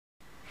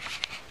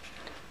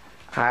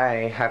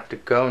I have to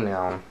go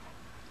now.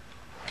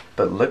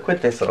 But look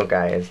what this little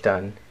guy has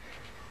done.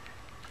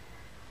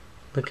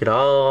 Look at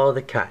all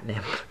the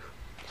catnip.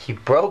 He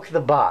broke the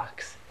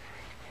box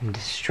and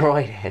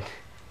destroyed it.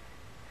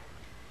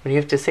 What do you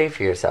have to say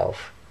for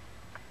yourself?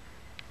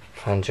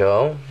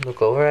 Poncho,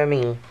 look over at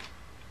me.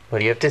 What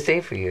do you have to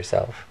say for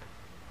yourself?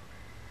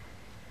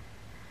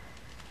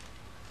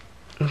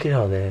 Look at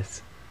all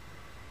this.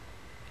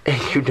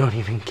 And you don't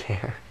even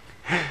care.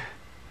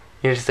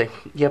 You're just like,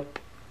 yep,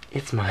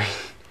 it's mine.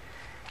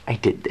 I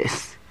did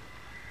this.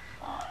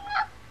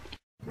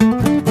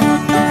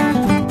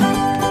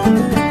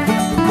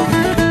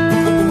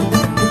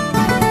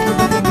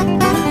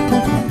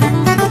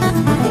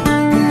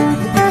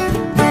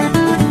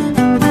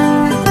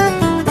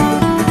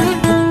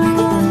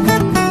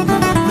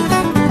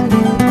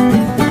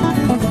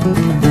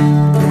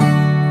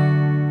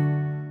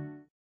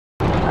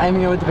 I'm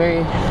here with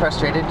very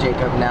frustrated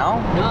Jacob now.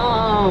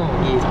 No!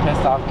 He's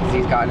pissed off because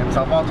he's gotten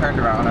himself all turned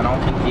around and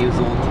all confused.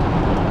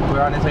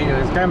 We're on his way to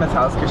his grandma's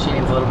house because she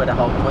needs a little bit of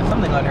help with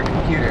something on her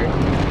computer.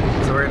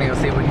 So we're gonna go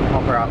see if we can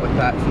help her out with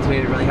that since we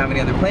didn't really have any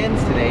other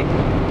plans today.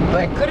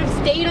 But I could have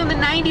stayed on the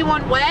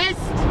 91 West!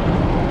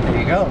 There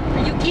you go.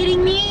 Are you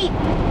kidding me?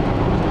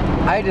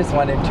 I just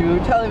wanted to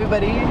tell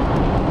everybody,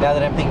 now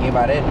that I'm thinking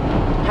about it,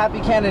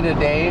 Happy Canada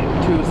Day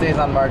Tuesdays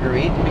on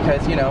Marguerite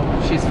because, you know,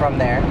 she's from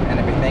there and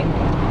everything.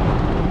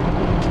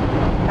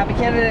 Happy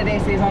Canada Day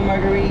stays on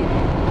Marguerite.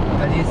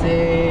 How do you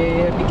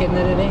say Happy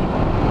Canada Day?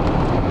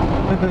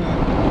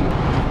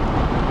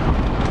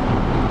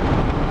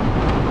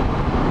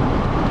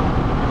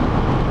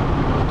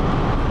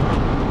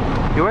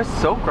 You are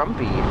so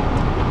grumpy.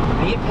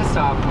 I get pissed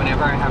off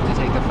whenever I have to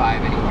take the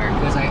 5 anywhere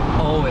because I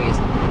always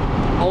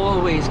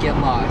get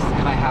lost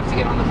if I have to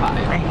get on the 5.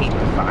 I hate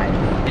the 5.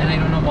 And I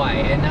don't know why,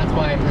 and that's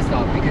why I'm pissed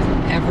off because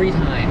every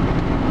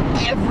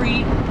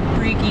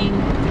freaking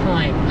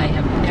time I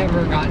have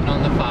ever gotten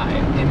on the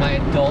 5 in my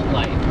adult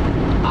life,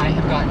 I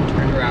have gotten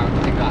turned around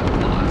and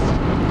gotten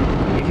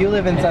lost. If you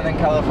live in Southern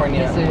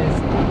California, this is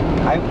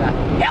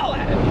hell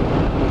at it.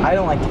 I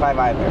don't like the 5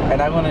 either,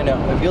 and I want to know,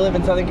 if you live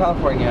in Southern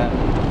California,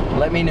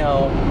 let me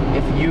know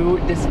if you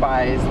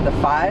despise the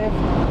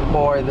 5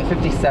 or the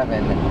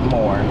 57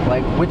 more.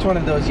 Like, which one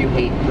of those you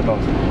hate the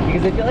most?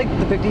 Because I feel like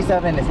the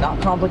 57 is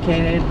not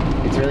complicated,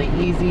 it's really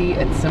easy,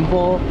 it's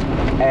simple,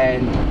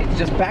 and it's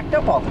just backed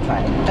up all the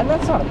time. And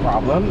that's not a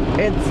problem.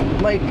 It's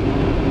like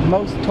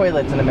most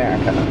toilets in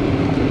America.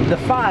 The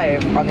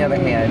 5, on the other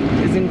hand,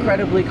 is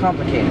incredibly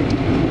complicated.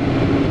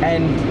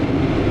 And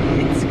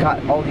it's got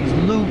all these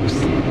loops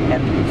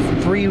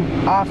and 3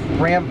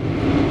 off-ramp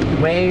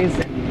ways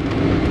and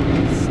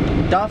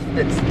stuff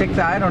that sticks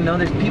out. I don't know.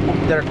 There's people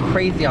that are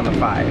crazy on the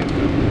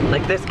 5.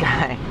 Like this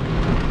guy.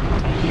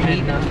 I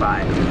hate the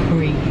 5.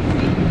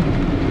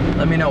 Crazy.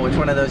 Let me know which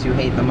one of those you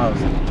hate the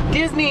most.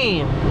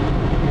 Disney!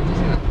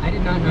 I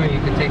did not know you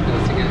could take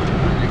those to get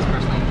an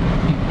express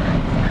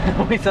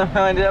lane. We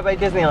somehow ended up at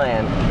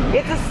Disneyland.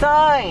 It's a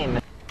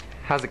sign!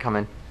 How's it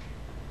coming?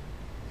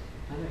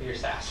 I know you're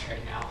sass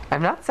right now.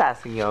 I'm not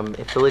sassing you.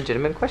 It's a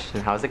legitimate question.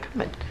 How's it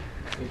coming?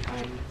 You're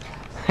trying to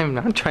sass. I'm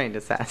not trying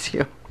to sass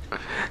you.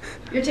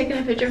 You're taking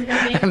a picture of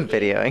him? I'm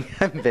videoing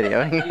him.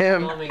 He's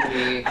filming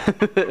me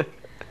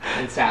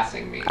and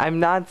sassing me. I'm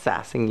not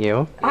sassing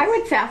you. I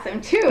would sass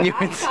him too.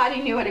 I thought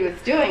he knew what he was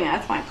doing.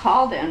 That's why I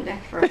called him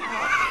for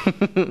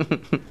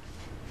help.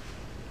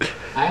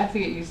 I have to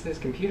get used to this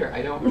computer.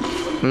 I don't.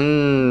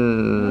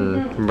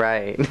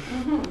 Right.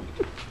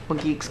 Well,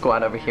 Geek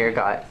Squad over here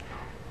got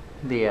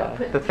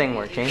the thing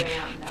working.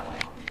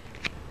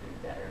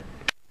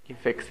 You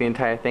fixed the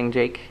entire thing,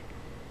 Jake?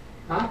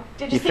 Huh?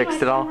 Did you see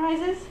fixed my it all?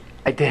 sunrises?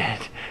 I did.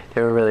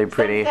 They were really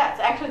pretty. Sunsets.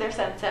 Actually, they're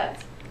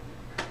sunsets.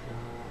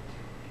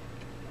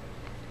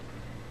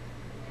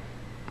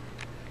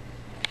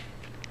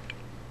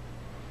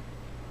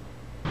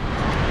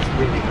 It's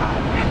really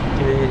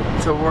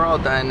hot. So we're all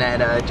done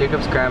at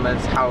Jacob's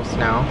grandma's house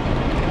now,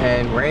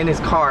 and we're in his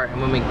car.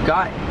 And when we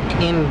got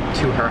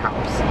into her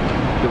house,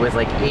 it was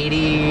like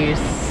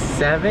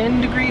 87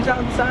 degrees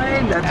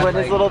outside. That's At what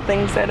like his little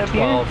thing said up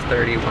here.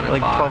 12:30, 1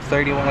 Like o'clock.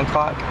 12:30, 1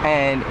 o'clock,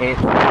 and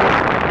it's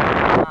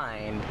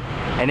 9,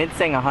 and it's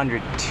saying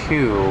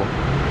 102,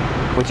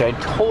 which I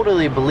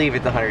totally believe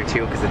it's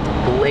 102 because it's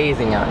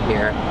blazing out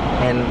here,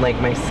 and like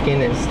my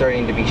skin is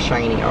starting to be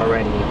shiny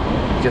already,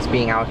 just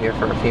being out here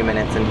for a few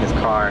minutes in his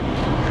car.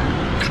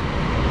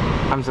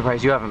 I'm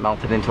surprised you haven't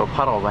melted into a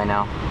puddle by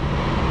now.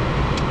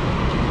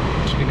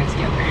 Keeping it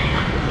together.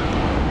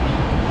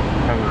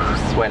 I'm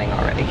just sweating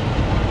already.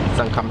 It's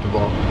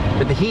uncomfortable.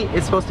 But the heat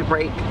is supposed to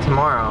break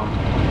tomorrow.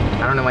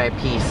 I don't know why I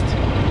pieced.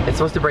 It's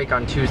supposed to break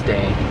on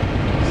Tuesday.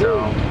 So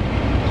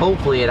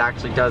hopefully it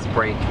actually does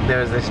break.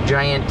 There's this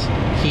giant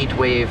heat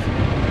wave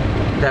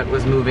that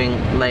was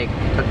moving like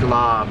a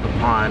glob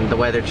on the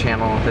Weather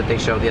Channel that they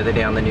showed the other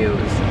day on the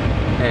news.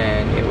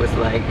 And it was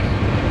like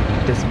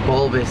this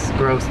bulbous,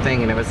 gross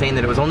thing, and it was saying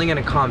that it was only going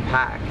to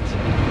compact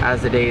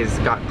as the days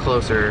got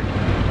closer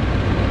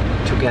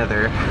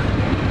together,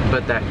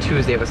 but that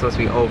Tuesday was supposed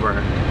to be over,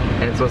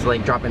 and it's supposed to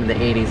like drop into the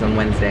 80s on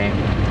Wednesday.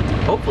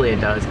 Hopefully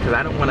it does, because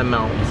I don't want to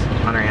melt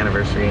on our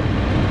anniversary.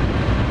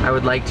 I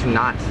would like to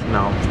not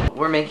melt.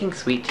 We're making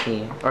sweet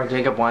tea, or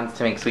Jacob wants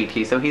to make sweet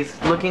tea, so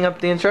he's looking up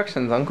the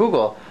instructions on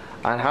Google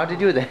on how to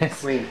do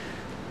this. Wait.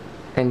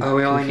 And Oh,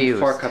 we only need confused.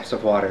 4 cups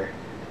of water.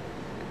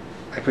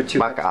 I put 2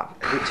 Fuck cups. up.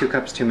 I put 2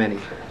 cups too many.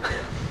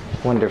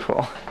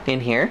 Wonderful. In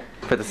here?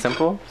 For the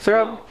simple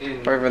syrup? No, in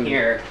Or for the-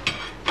 here.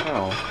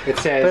 Oh. It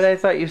says. But I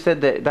thought you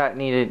said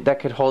that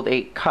could hold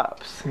 8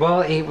 cups.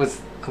 Well, 8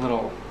 was a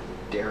little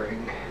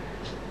daring.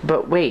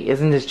 But wait,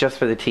 isn't this just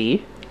for the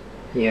tea?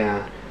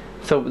 Yeah.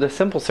 So the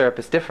simple syrup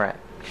is different,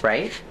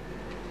 right?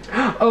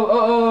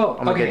 Oh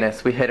Oh my okay.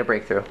 goodness, we hit a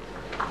breakthrough.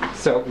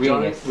 So we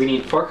Genius.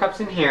 need 4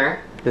 cups in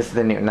here. This is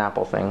the Newton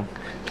apple thing.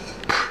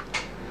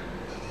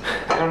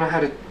 I don't know how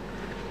to.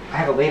 I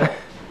have a ladle.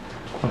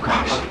 Oh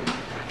gosh.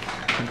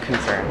 I'm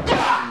concerned.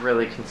 I'm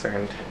really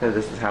concerned that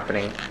this is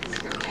happening. It's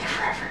gonna take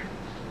forever.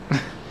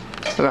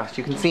 Oh gosh,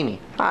 you can see me.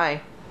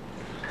 Hi.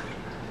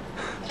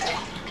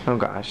 Oh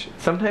gosh.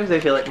 Sometimes I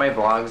feel like my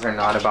vlogs are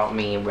not about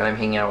me when I'm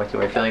hanging out with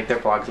you. I feel like they're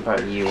vlogs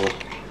about you.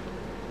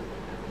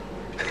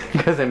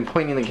 Because I'm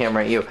pointing the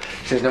camera at you.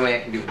 There's no way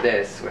I can do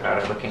this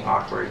without it looking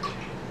awkward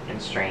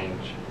and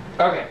strange.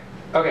 Okay.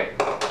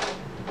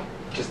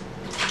 Just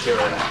get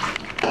rid of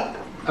that.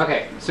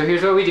 Okay, so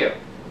here's what we do.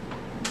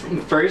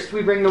 First,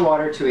 we bring the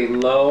water to a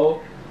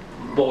low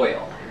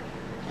boil.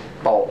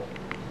 Bowl.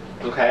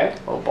 Okay?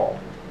 Oh, bowl.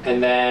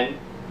 And then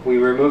we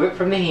remove it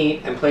from the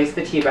heat and place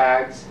the tea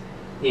bags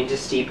into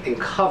steep and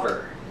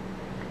cover.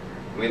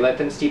 We let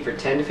them steep for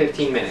 10 to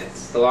 15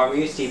 minutes. The longer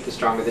you steep, the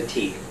stronger the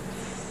tea.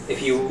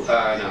 If you,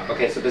 no.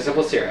 Okay, so the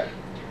simple syrup.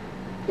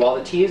 While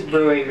the tea is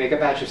brewing, make a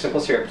batch of simple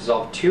syrup.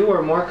 Dissolve 2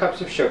 or more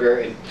cups of sugar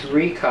in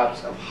 3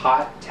 cups of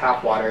hot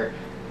tap water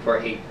for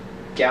a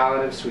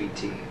gallon of sweet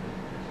tea.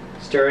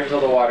 Stir until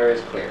the water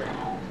is clear.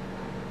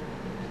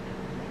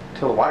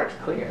 Till the water's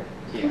clear.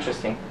 Yeah.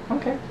 Interesting.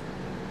 Okay.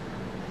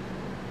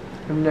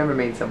 I've never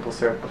made simple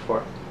syrup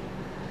before.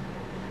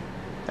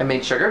 I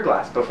made sugar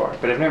glass before,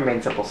 but I've never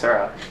made simple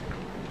syrup.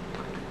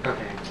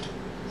 Okay.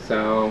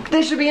 So,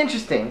 This should be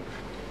interesting.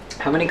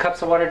 how many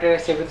cups of water did I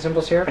say for the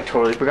simple I syrup?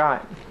 totally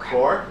forgot.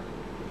 4?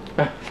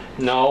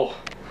 No.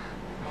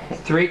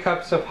 3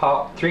 cups of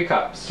hot. 3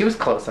 cups. He was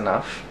close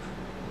enough.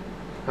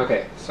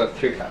 Okay, so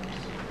 3 cups.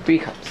 3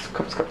 cups.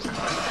 Cups.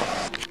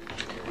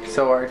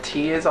 So our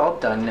tea is all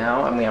done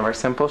now, and we have our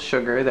simple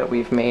sugar that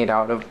we've made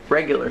out of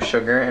regular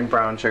sugar and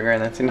brown sugar,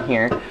 and that's in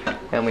here.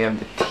 And we have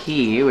the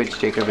tea, which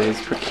Jacob is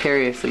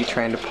precariously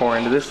trying to pour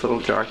into this little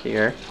jar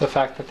here. The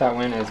fact that that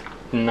went as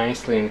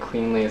nicely and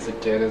cleanly as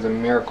it did is a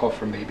miracle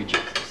from baby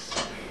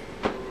Jesus.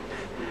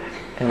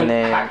 And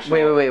then,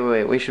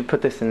 wait, we should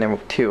put this in there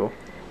too.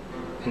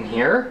 In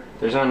here?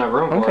 There's not enough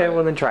room for Okay, it.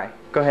 well then try.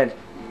 Go ahead.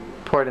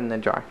 Pour it in the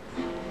jar.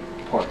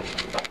 Pour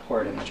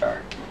it in the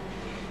jar.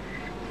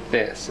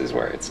 This is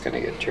where it's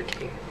gonna get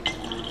tricky.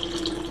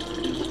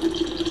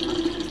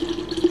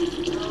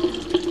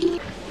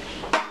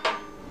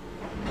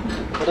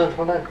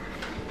 Hold on.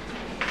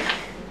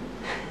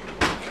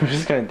 I'm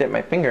just gonna dip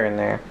my finger in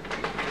there.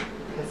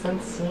 It's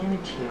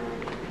unsanitary.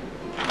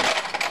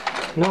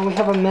 No, we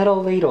have a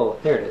metal ladle.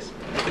 There it is.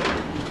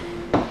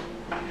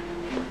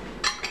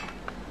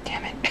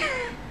 Damn it.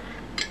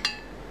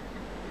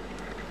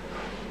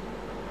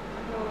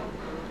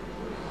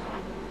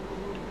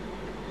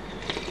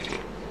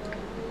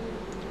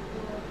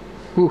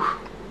 Whew.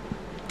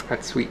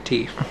 That's sweet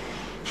tea.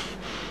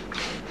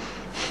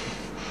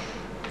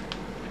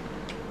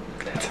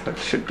 That's how it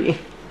should be. Is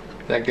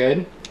that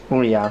good?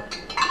 Oh yeah.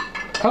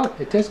 Oh,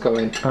 it does go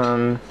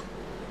in.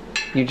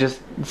 You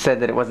just said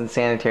that it wasn't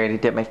sanitary to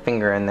dip my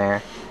finger in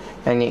there.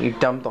 And yet you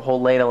dumped the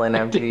whole ladle in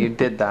after you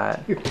did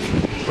that.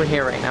 We're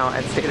here right now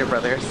at Stater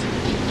Brothers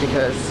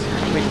because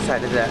we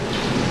decided that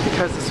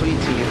because the sweet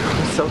tea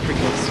was so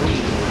freaking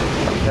sweet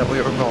that we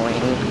were going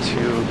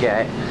to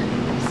get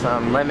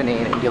some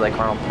lemonade and be like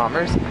Arnold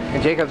Palmer's.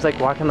 And Jacob's like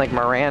walking like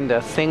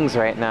Miranda sings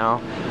right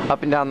now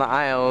up and down the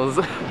aisles.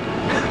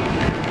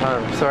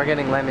 So we're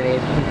getting lemonade.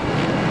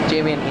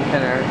 Jamie and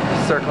Ethan are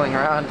circling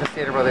around the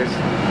Stater Brothers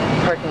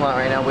parking lot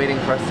right now waiting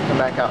for us to come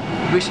back out.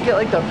 We should get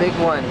like the big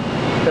one.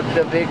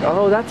 The big,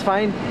 oh that's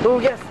fine. Oh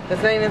yes,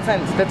 that's 99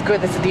 cents. That's good,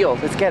 that's a deal.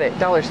 Let's get it.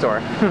 Dollar store.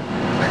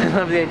 I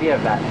love the idea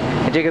of that.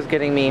 And Jacob's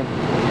getting me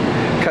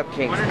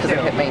cupcakes because I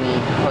hit my knee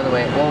on the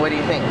way. Well, what do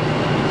you think?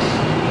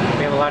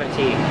 We have a lot of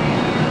tea.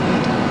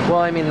 Well,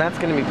 I mean, that's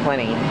going to be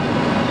plenty.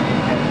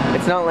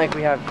 It's not like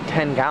we have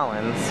 10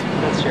 gallons.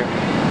 That's true.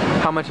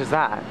 How much is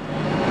that?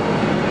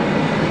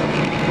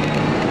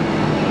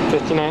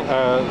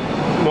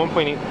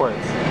 1.8 quarts.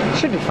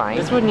 Should be fine.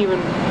 This would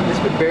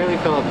barely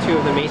fill up 2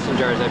 of the mason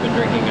jars I've been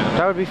drinking out of.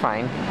 That would be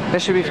fine.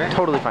 This should be Sure?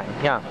 totally fine,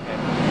 yeah. Okay.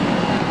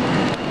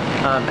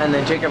 And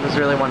then Jacob was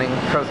really wanting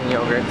frozen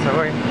yogurt, so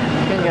we're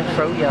gonna get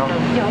froyo.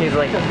 He's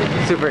like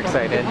super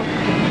excited.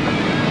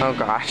 Oh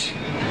gosh.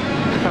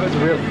 That was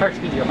real hard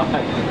to do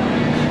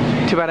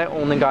on. Too bad I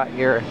only got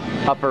your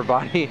upper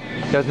body.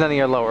 There was none of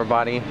your lower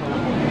body.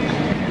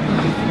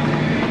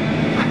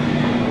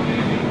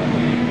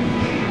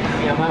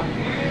 Yeah,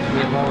 We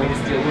have one way to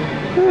steal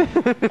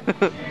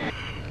you.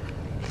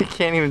 He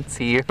can't even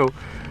see you.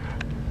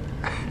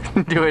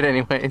 Do it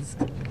anyways.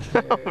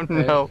 Oh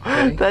no,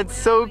 Ready? that's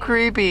so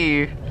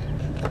creepy.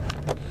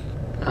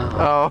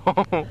 Oh.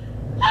 Oh.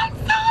 I'm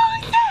so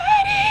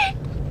excited.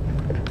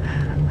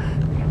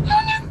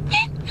 I'm just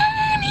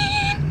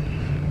excited.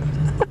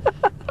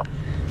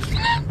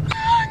 I'm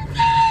so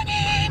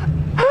excited.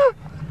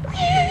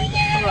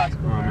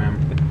 Oh man,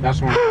 that's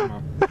the one I'm talking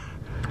about.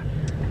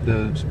 The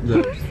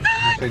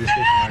Mercedes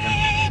station wagon.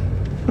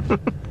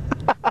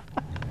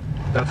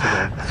 That's a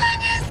good.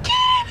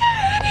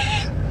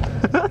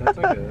 That's a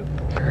good.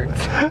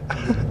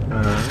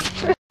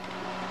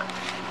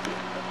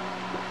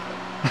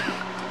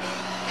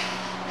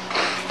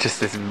 Just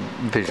this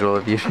visual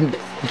of you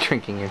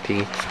drinking your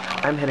tea.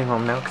 I'm heading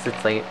home now because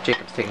it's late.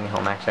 Jacob's taking me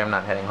home. Actually, I'm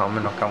not heading home.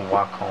 I'm not gonna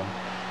walk home.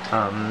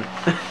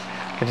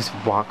 I just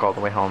walk all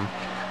the way home.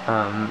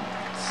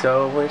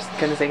 So we're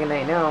gonna say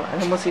goodnight now,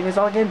 and then we'll see you guys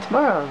all again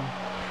tomorrow.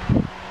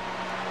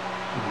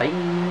 Bye.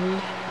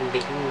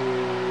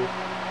 Bye.